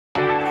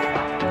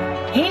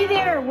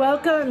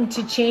Welcome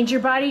to Change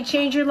Your Body,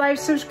 Change Your Life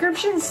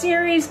subscription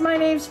series. My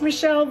name's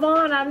Michelle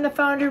Vaughn. I'm the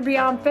founder of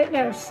Beyond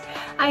Fitness.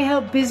 I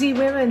help busy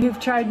women who've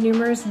tried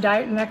numerous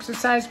diet and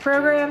exercise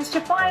programs to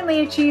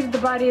finally achieve the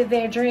body of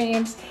their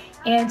dreams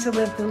and to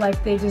live the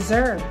life they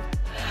deserve.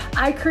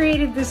 I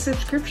created this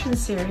subscription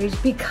series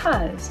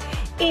because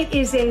it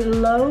is a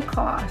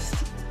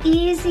low-cost,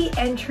 easy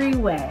entry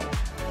way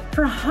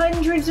for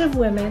hundreds of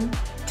women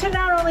to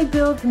not only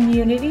build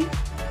community,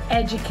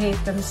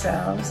 educate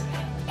themselves,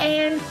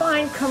 and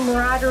find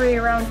camaraderie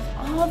around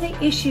all the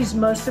issues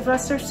most of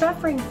us are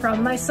suffering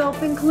from,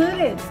 myself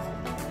included.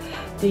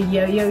 The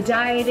yo-yo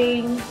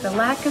dieting, the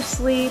lack of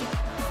sleep,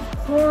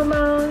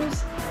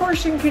 hormones,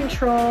 portion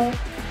control,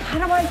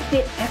 how do I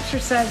fit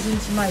exercise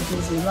into my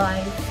busy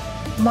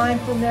life,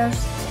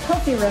 mindfulness,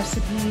 healthy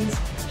recipes,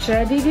 should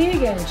I be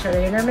vegan, should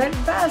I intermittent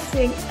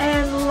fasting,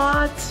 and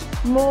lots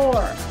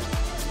more.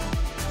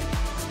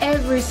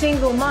 Every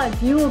single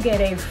month you will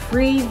get a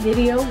free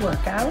video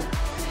workout,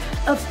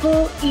 a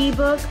full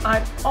ebook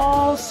on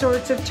all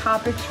sorts of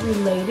topics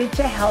related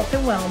to health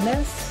and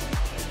wellness.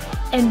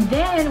 And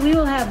then we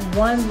will have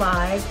one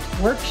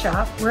live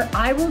workshop where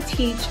I will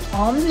teach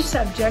on the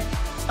subject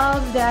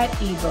of that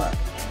ebook.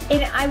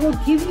 And I will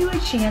give you a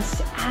chance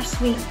to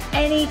ask me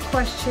any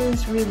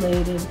questions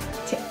related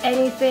to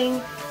anything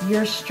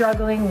you're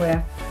struggling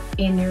with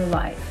in your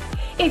life.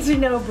 It's a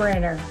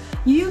no-brainer.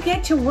 You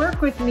get to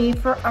work with me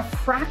for a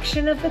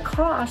fraction of the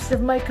cost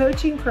of my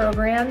coaching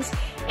programs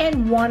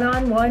and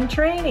one-on-one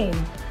training.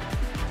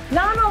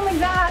 Not only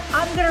that,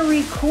 I'm going to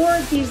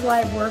record these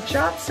live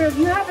workshops, so if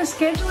you have a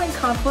scheduling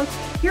conflict,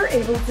 you're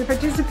able to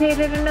participate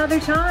at another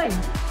time.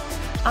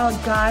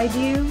 I'll guide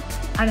you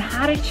on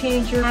how to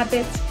change your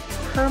habits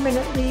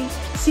permanently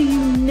so you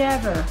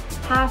never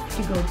have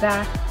to go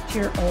back to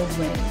your old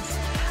ways.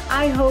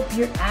 I hope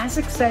you're as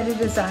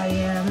excited as I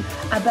am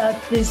about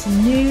this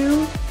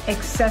new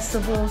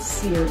accessible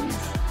series.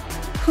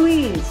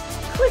 Please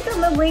click on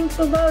the link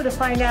below to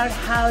find out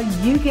how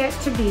you get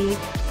to be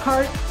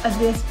part of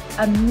this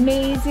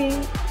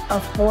amazing,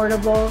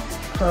 affordable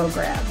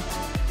program.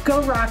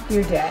 Go rock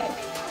your day.